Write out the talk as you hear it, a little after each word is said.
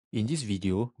In this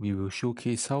video, we will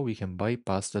showcase how we can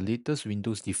bypass the latest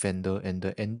Windows Defender and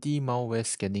the Anti-Malware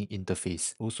Scanning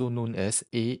Interface, also known as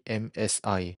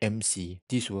AMSI.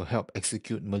 This will help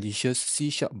execute malicious C#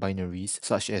 binaries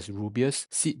such as Rubeus,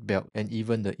 Seatbelt, and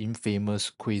even the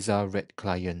infamous Quasar Red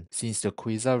client, since the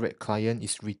Quasar Red client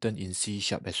is written in C#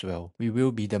 as well. We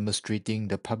will be demonstrating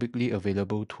the publicly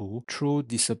available tool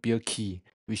TrollDisappearKey,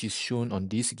 which is shown on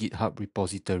this GitHub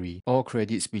repository. All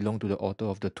credits belong to the author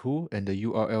of the tool, and the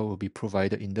URL will be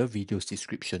provided in the video's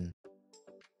description.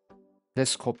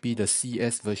 Let's copy the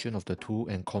CS version of the tool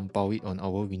and compile it on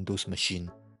our Windows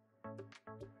machine.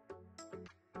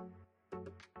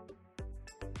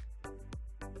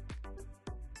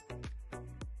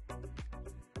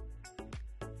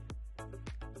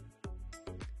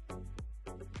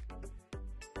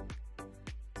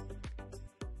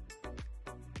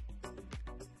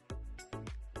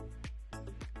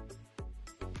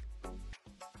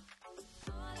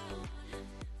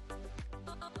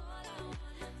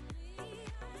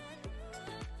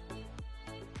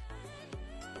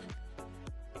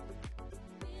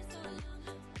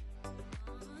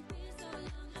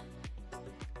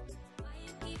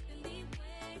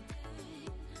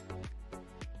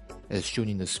 As shown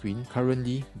in the screen,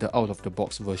 currently the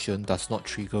out-of-the-box version does not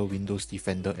trigger Windows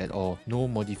Defender at all. No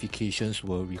modifications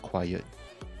were required.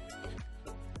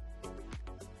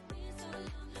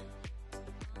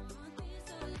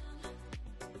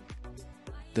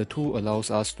 The tool allows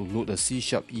us to load a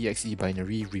C#exe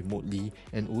binary remotely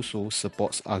and also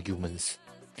supports arguments.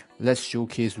 Let's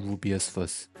showcase Rubeus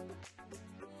first.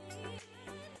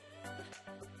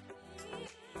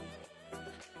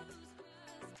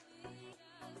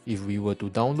 If we were to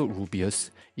download Rubeus,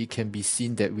 it can be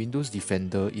seen that Windows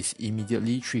Defender is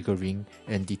immediately triggering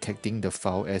and detecting the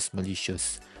file as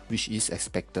malicious, which is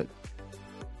expected.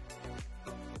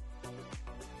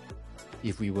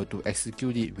 If we were to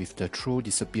execute it with the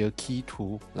TrollDisappearKey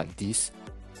tool like this,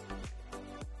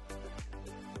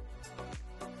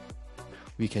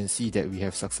 we can see that we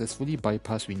have successfully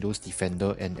bypassed Windows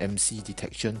Defender and AMSI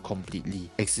detection completely,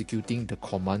 executing the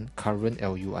command current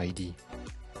LUID.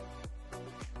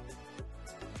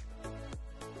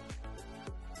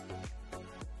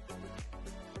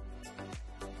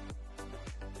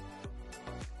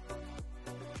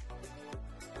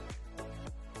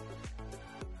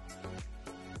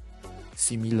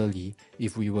 Similarly,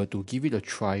 if we were to give it a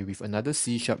try with another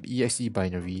C#exe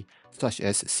binary, such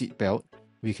as Seatbelt,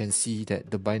 we can see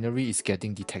that the binary is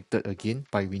getting detected again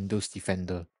by Windows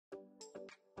Defender.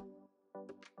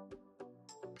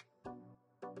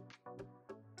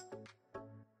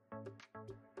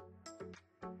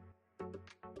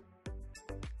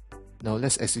 Now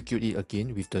let's execute it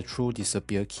again with the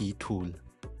TrollDisappearKey tool.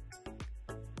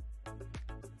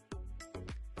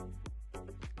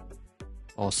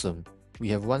 Awesome. We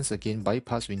have once again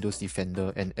bypassed Windows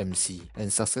Defender and AMSI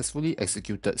and successfully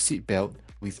executed Seatbelt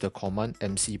with the command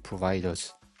AMSI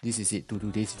providers. This is it to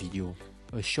today's video.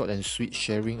 A short and sweet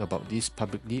sharing about this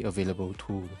publicly available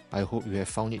tool. I hope you have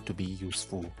found it to be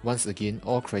useful. Once again,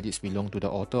 all credits belong to the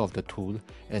author of the tool,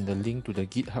 and the link to the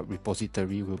GitHub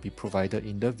repository will be provided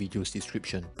in the video's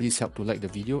description. Please help to like the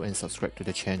video and subscribe to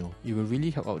the channel. It will really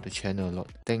help out the channel a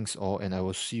lot. Thanks all, and I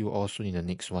will see you all soon in the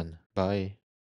next one. Bye.